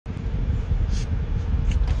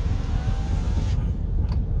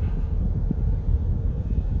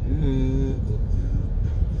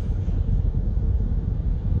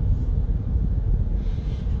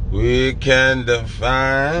We can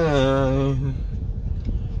define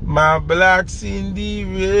my black Cinderella,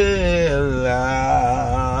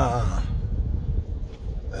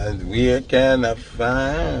 and we can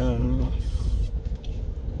find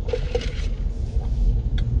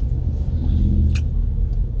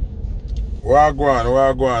Wagwan.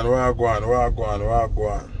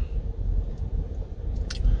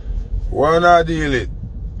 Wanna deal it?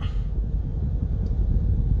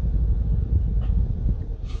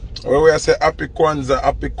 Well, we say happy Kwanzaa.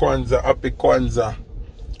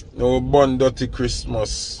 No bun dirty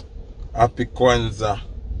Christmas. Happy Kwanzaa.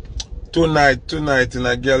 Tonight in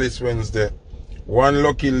a Girls Wednesday, one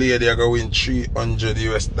lucky lady are going to win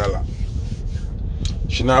 $300.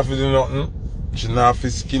 She not for do nothing. She not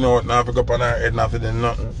for skin out, not for go up on her head, not for do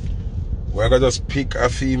nothing. We're gonna just pick a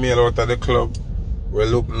female out of the club. We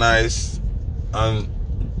look nice and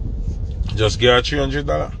just get her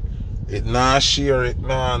 $300. It not share it,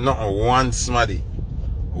 no, nothing. One smaddy.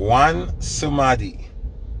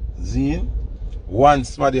 Zine? One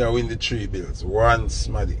smaddy I win the 3 bills. One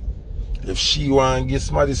smaddy. If she want to give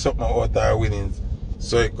smaddy something out of her winnings.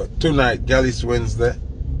 So it got tonight, Girls Wednesday,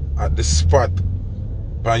 at the spot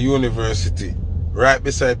by University. Right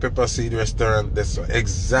beside Pepper Seed Restaurant. That's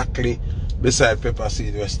exactly beside Pepper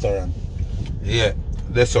Seed Restaurant. Yeah.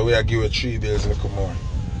 That's how we are give you 3 bills look more.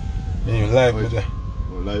 You live with it.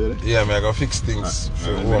 Yeah, man, I gotta fix things.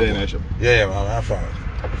 Yeah, man, I found it.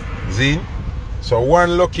 Zine? So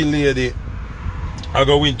one lucky lady I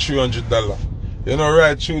go win $300. You know,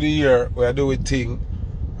 right through the year we are doing thing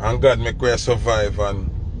and God make we survive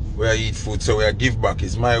and we are eat food, so we are give back.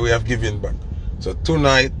 It's my way of giving back. So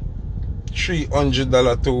tonight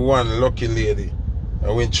 $300 to one lucky lady.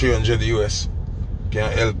 I win $300 US.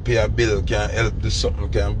 Can help pay a bill, can help do something,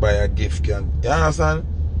 can buy a gift, can you understand?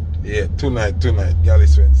 Yeah, tonight,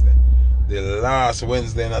 Girls Wednesday. The last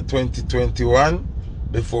Wednesday in 2021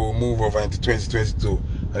 before we move over into 2022.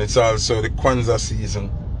 And it's also the Kwanzaa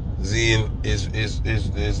season. Zine is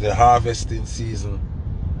the harvesting season.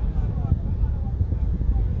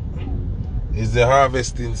 It's the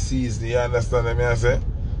harvesting season, you understand what I say?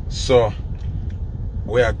 So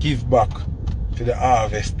we are give back to the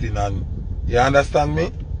harvesting, and you understand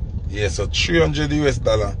me? Yeah, so $300 US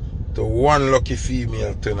to one lucky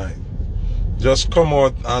female tonight. Just come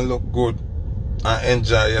out and look good and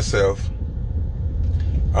enjoy yourself,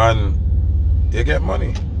 and you get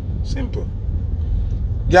money. Simple.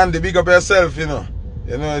 Gandhi, big up yourself, you know.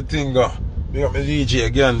 You know the thing go. Big up my DJ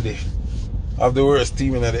Gandhi. Have the worst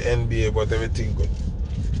team in the NBA, but everything good.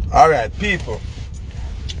 Alright, people.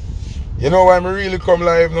 You know why I really come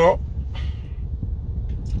live now?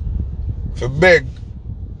 To beg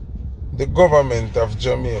the government of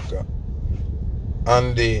Jamaica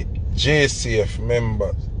and the JCF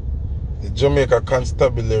members, the Jamaica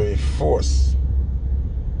Constabulary Force,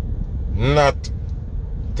 not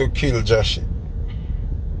to kill Jahshii.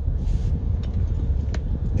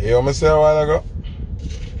 You hear me say a while ago?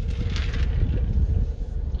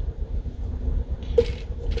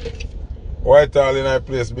 Whitehall in my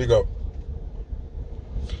place, big up.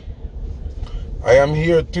 I am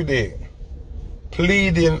here today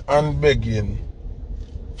pleading and begging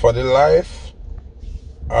for the life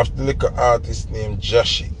of the little artist named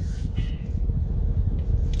Jahshii.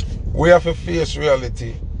 We have to face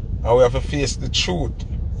reality and we have to face the truth.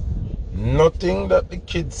 Nothing that the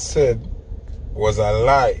kid said was a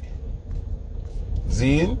lie.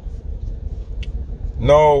 Zine?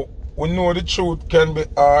 Now, we know the truth can be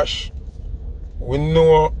harsh. We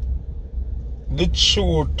know the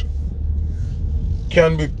truth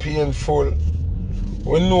can be painful.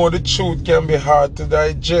 We know the truth can be hard to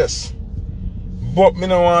digest. But me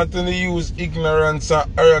don't want to use ignorance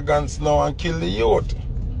and arrogance now and kill the youth.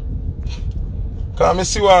 Because I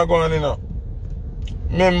see what going on, you know.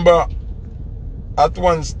 Remember, at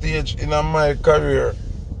one stage in my career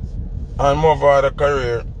and my father's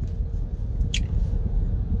career,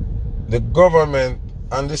 the government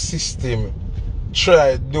and the system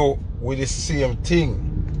tried to do with the same thing.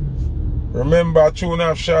 Remember,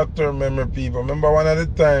 2.5 short-term memory, people. Remember one at the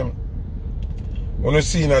time when you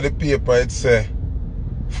see in the paper it say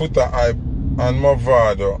Foota and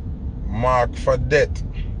Mavado marked for death.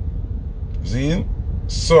 See?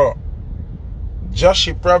 So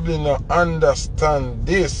Jahshii probably not understand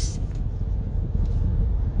this.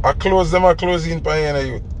 I close in for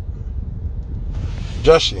youth.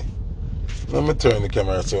 Jahshii, let me turn the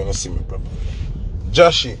camera so you don't see me properly.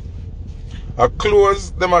 Jahshii, I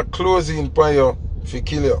close in for you to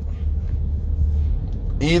kill you.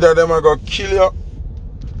 Either them are going to kill you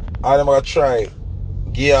or them are going to try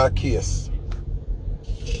give you a case.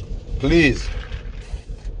 Please.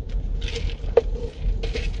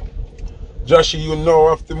 Jahshii, you now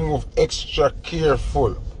have to move extra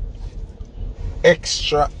careful.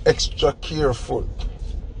 Extra careful.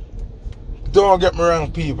 Don't get me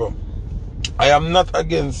wrong, people. I am not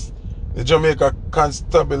against the Jamaica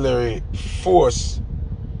Constabulary force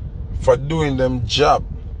for doing them job.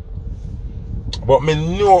 But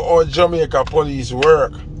me know how Jamaica police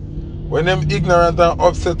work. When them ignorant and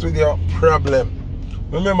upset with your problem.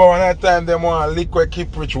 Remember one time them want liquid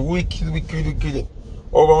keep rich wicked.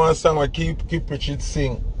 Over one song where keep rich it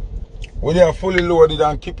sing. When they are fully loaded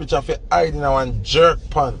and keep rich and hide in one jerk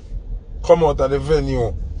pan. Come out of the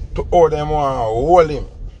venue to all them want hold him.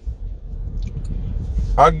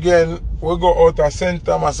 Again, we go out of St.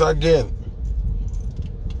 Thomas again.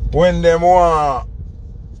 When them want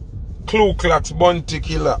Ku Klux bounty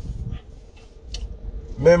killer.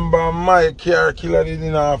 Remember my car killer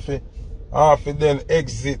didn't have to then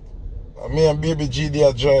exit. Me and baby G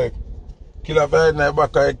there drive. Killer hide in the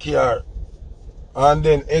back of a car. And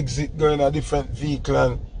then exit go in a different vehicle,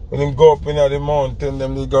 and when him go up in the mountain,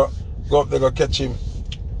 them they go up, they go catch him.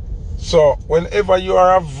 So whenever you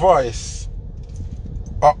are a voice,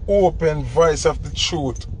 an open voice of the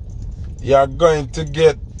truth, you are going to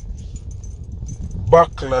get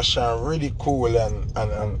backlash and ridicule, and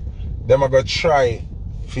them are going to try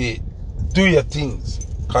to do your things.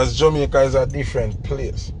 Because Jamaica is a different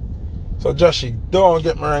place. So Jahshii, don't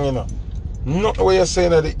get me wrong, you know. Not what you're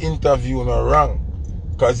saying at the interview no wrong.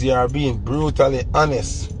 Because you are being brutally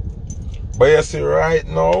honest. But you see right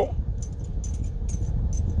now,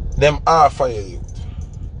 them are fire youth.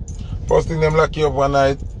 First thing them lock you up one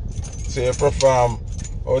night, say you perform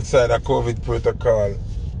outside a COVID protocol.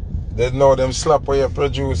 They know them slap where your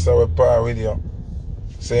producer will par with you.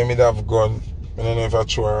 Say me have gun. I don't know if I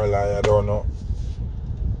true or a lie, I don't know.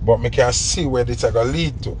 But me can see where this is going to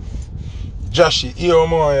lead to. Jahshii, hear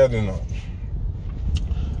more you do know.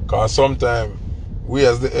 Because sometimes we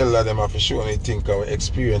as the elder them have to show me think and we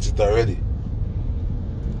experience it already.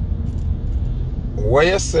 What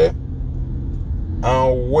you say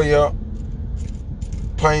and what you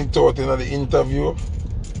point out in the interview,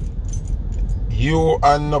 you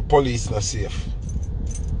and the police not safe.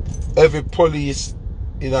 Every police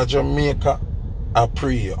in a Jamaica are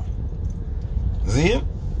pre you. See?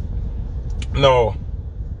 Now,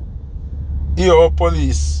 your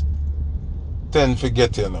police tend to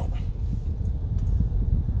get you now.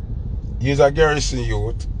 You're a garrison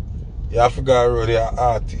youth, you have to go around your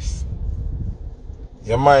artist.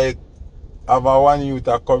 You might have a one youth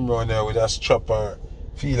that come around there with a strap and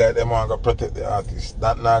feel like they want to protect the artist.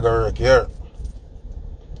 That not going to work here.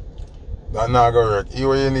 That not going to work. Here's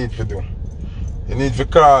what you need to do. You need to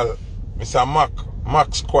call Mr.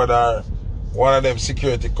 Mac Squad, or one of them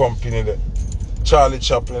security company there. Charlie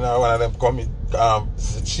Chaplin or one of them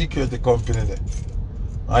security company there.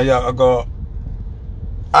 And you go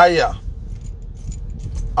hire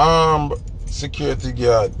armed security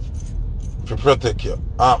guard to protect you.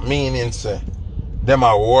 Meaning say them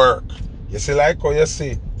at work. You see like how you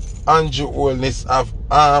see Andrew Holness have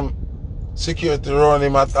armed security around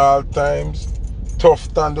him at all times.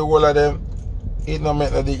 Tough than the whole of them. It no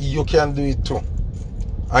matter that you can do it too.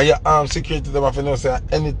 And your armed security them have to know say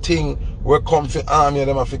anything will come for arm you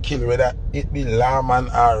them have to kill, whether it be lawman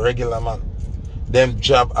or regular man. Them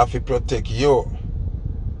job have to protect you.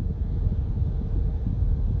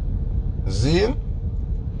 See?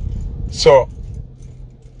 So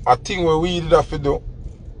a thing what we did have to do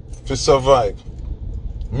to survive.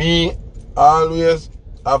 Me always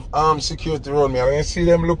have armed security around me. And when you see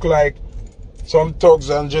them look like some thugs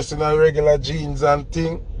and just in a regular jeans and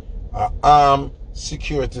thing, armed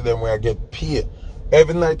security them where I get paid.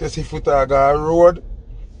 Every night I see Foota go a road,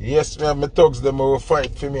 yes, me have my thugs them will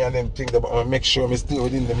fight for me and them things, but I make sure me stay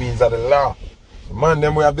within the means of the law. The man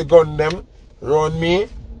them we have the gun them around me,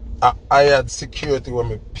 I hired security when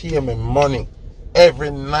me pay me money.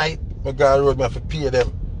 Every night I go a road, me have to pay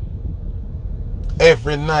them.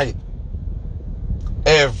 Every night.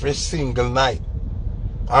 Every single night.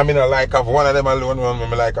 I mean I like have one of them alone around me,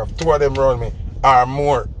 I like have two of them around me or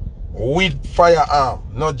more. With firearm,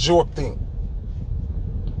 not joke thing.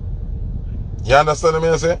 You understand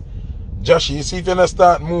what I say? Jahshii, you see if you don't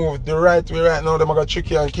start move the right way right now, they're going to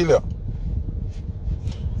trick you and kill you.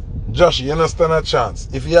 Jahshii, you understand a chance.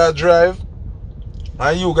 If you are drive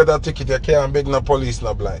and you get a ticket, you can't beg no police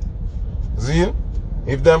no blind. See?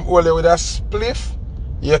 If them hold you with a spliff,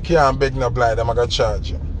 you can't beg no blind, they're going to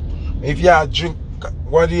charge you. If you are drink,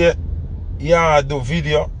 what do you do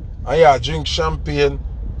video and you drink champagne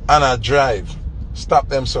and a drive, stop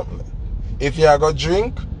them something. If you are going to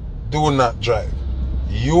drink, do not drive.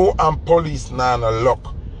 You and police now no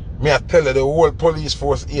luck. Me I tell you, the whole police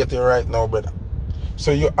force hate you right now, brother.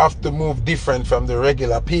 So you have to move different from the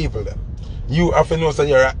regular people then. You have to know that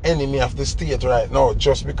you're an enemy of the state right now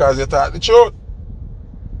just because you talk the truth.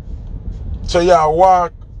 So you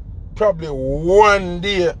walk probably one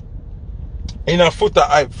day in a Foota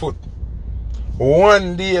hype foot.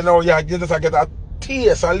 One day now you just get a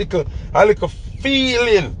taste, a little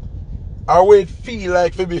feeling how it feel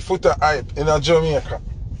like to be Foota hype in a Jamaica.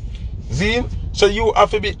 See? So you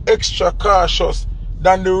have to be extra cautious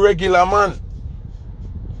than the regular man.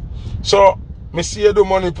 So me see you do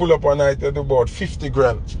money pull up on night, you do about 50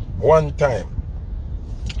 grand one time.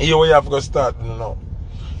 Here we have to start now.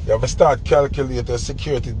 You have to start calculating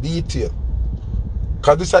security detail.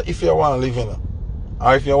 Because this is if you want to live, you know.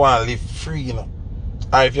 Or if you want to live free, you know.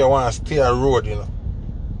 Or if you want to stay on road, you know.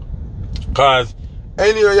 Because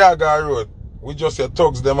anywhere you go on road, we just say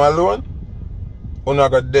thugs them alone, you're not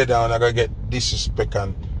going to dead and you're going to get disrespect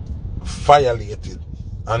and violated.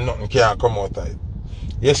 And nothing can come out of it.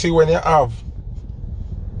 You see, when you have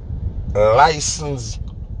license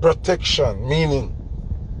protection, meaning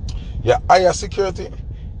you hire security,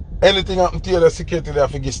 anything happen to you, the security, they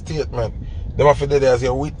have to give statement. They have to do there as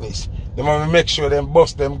your witness. They have to make sure they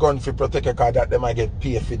bust them gun for protect your car, that they might get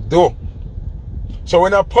paid for do. So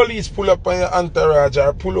when a police pull up on your entourage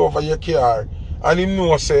or pull over your car and you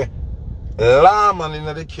know say lawman in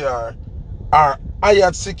the car are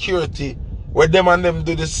hired security where them and them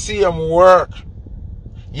do the same work,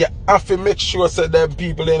 you have to make sure that them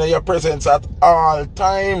people in your presence at all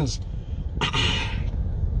times.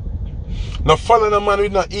 Now follow the man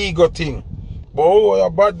with no ego thing. But oh, you're a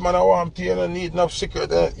bad man, I want to, you don't need enough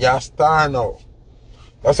security. You're a star now.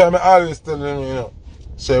 That's why I'm always telling them, you know.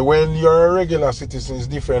 So when you're a regular citizen, it's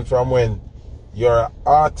different from when you're an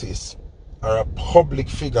artist or a public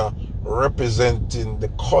figure representing the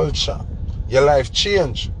culture. Your life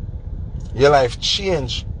change. Your life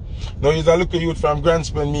change. Now you're a little youth from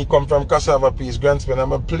Grandspan, me come from Cassava Peace, Grandspan,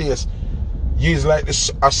 I'm a place. You're like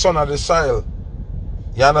a son of the soil.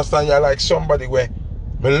 You understand? You're like somebody where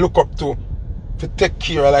me look up to take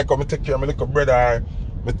care of, like I take care of my little brother, or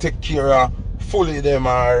me take care of fully them,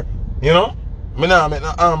 or, you know? Me nah make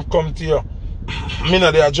no arm come to you. Me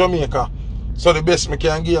nah there Jamaica. So the best me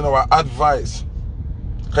can give you now advice.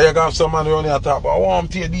 Because you have some man who only talk about, I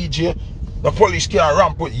want to your DJ, the police can't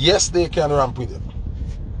ramp with you. Yes, they can ramp with you.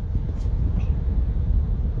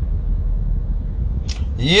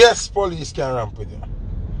 Yes, police can ramp with you.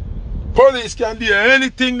 Police can do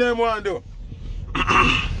anything they want to do.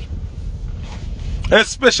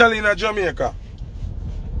 Especially in Jamaica.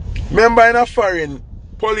 Remember in a foreign,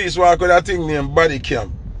 police walk with a thing named body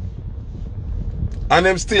cam. And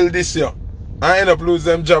them still this year. I end up lose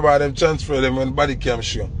them job or them transfer them when body cam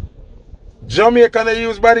show. Jamaica they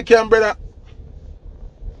use body cam, brother.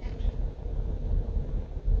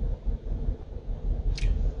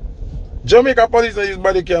 Jamaica police they use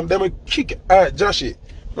body cam. Them will kick jahshii.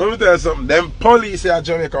 Let me tell you something. Them police in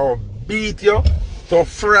Jamaica will beat you to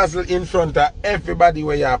frazzle in front of everybody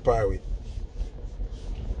where you are par with.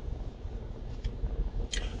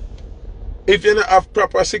 If you don't have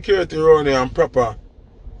proper security around you and proper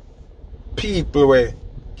people where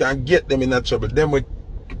can get them in that trouble, them will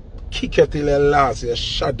kick you till you last your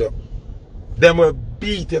shadow. Them will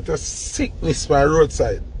beat you to sickness by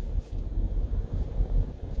roadside.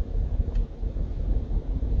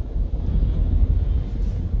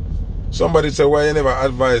 Somebody said, why you never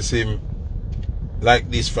advise him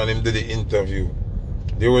like this from him to the interview?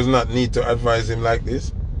 There was not need to advise him like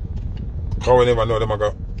this. How we never know them are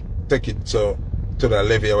going to take it to the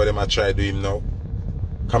level where they might try to do him now.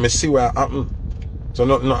 Can we see what happened? So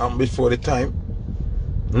nothing happened before the time.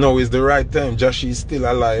 Now is the right time. jahshii is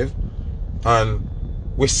still alive. And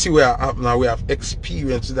we see what happened now. We have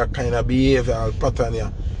experienced that kind of behavioral pattern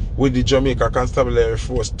here with the Jamaica Constabulary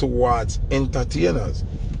Force towards entertainers.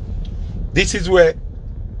 This is where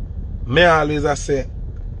me always say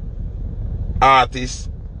artists,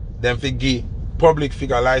 them fi give public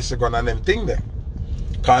figure license gun and them thing there.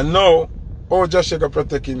 Cause now, oh jahshii can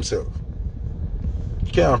protect himself.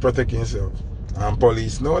 Can't protect himself. And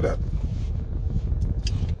police know that.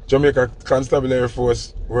 Jamaica Constabulary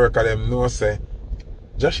Force worker them know say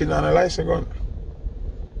jahshii not a license gun.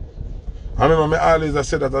 I remember me always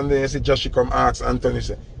say that, and then you see jahshii come ask Anthony,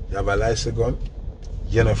 say, you have a license gun?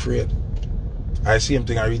 You're not afraid. I see him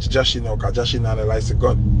think I reach jahshii now because jahshii not a license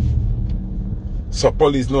gun. So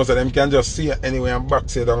police knows that them can just see you anywhere and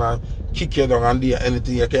box you down and kick you down and do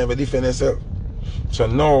anything you can't even defend yourself. So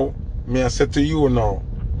now, me I say to you now,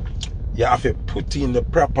 you have to put in the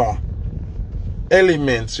proper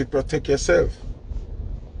elements to protect yourself.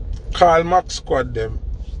 Call Max Squad them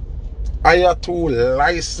hire 2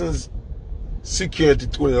 licensed security,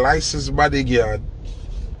 2 licensed bodyguard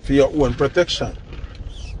for your own protection.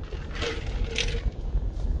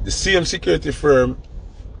 The same security firm,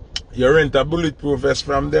 you rent a bulletproof vest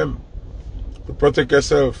from them to protect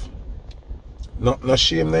yourself. No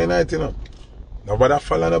shame no night, you know. Nobody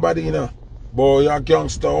follow nobody, you know. Boy, you're a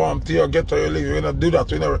gangster, want to get to your live, you don't do that,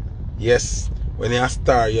 you know. Yes, when you're a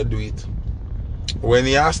star, you do it. When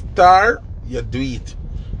you're a star, you do it.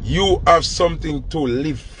 You have something to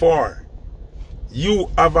live for. You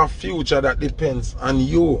have a future that depends on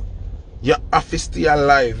you. You have to stay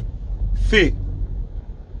alive. Fit.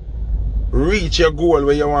 Reach your goal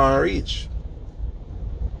where you want to reach.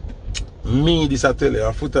 Me, this I tell you,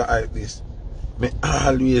 a Foota like this. Me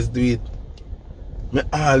always do it. Me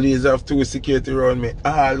always have 2 security around me.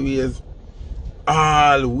 Always.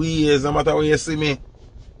 Always. No matter where you see me.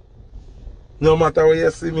 No matter where you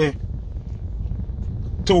see me.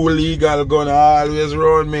 2 legal gun always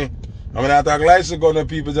around me. I mean, I talk license gun and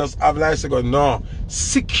people just have license gun. No.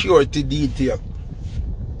 Security detail.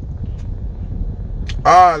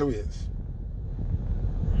 Always.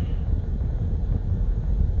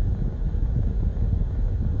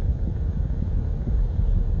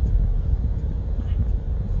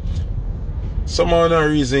 Somehow no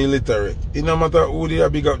reason illiterate. It no matter who they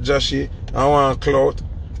big up jahshii and want clout.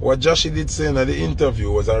 What jahshii did say in the interview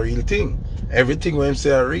was a real thing. Everything when him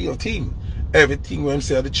say a real thing. Everything when him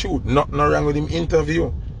say the truth. Nothing wrong with him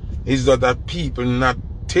interview. It's that people not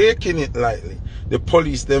taking it lightly. The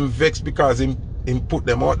police them vexed because him put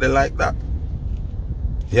them out there like that.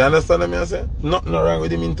 You understand what I say? Nothing wrong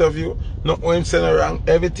with him interview. Nothing when him saying wrong.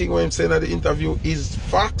 Everything when him saying at the interview is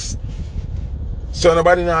facts. So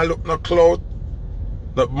nobody now look no clout.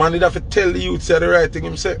 The man did have to tell the youth say the right thing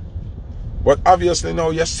himself. But obviously now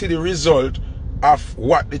you see the result of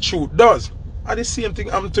what the truth does. And the same thing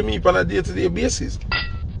happened to me on a day-to-day basis.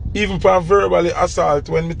 Even for verbally assault,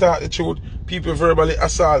 when we talk the truth, people verbally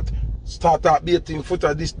assault, start out beating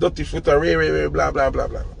Foota, this dirty Foota, blah, blah, blah,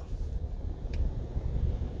 blah.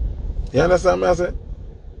 You understand what I say?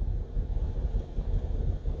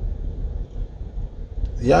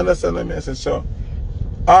 You understand what I say? So,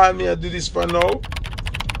 all me do this for now.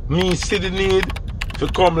 Me see the need to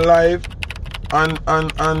come live and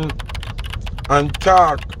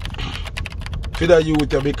talk to the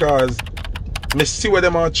youth because me see what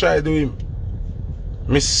them are try do him.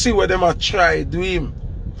 Me see what them are try do him.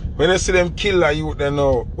 When you see them kill a youth they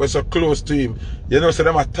know we're so close to him, you know so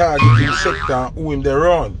them are targeting sector and who him they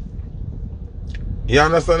run. You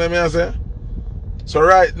understand what I say? So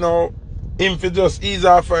right now, him for just ease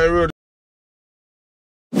off a road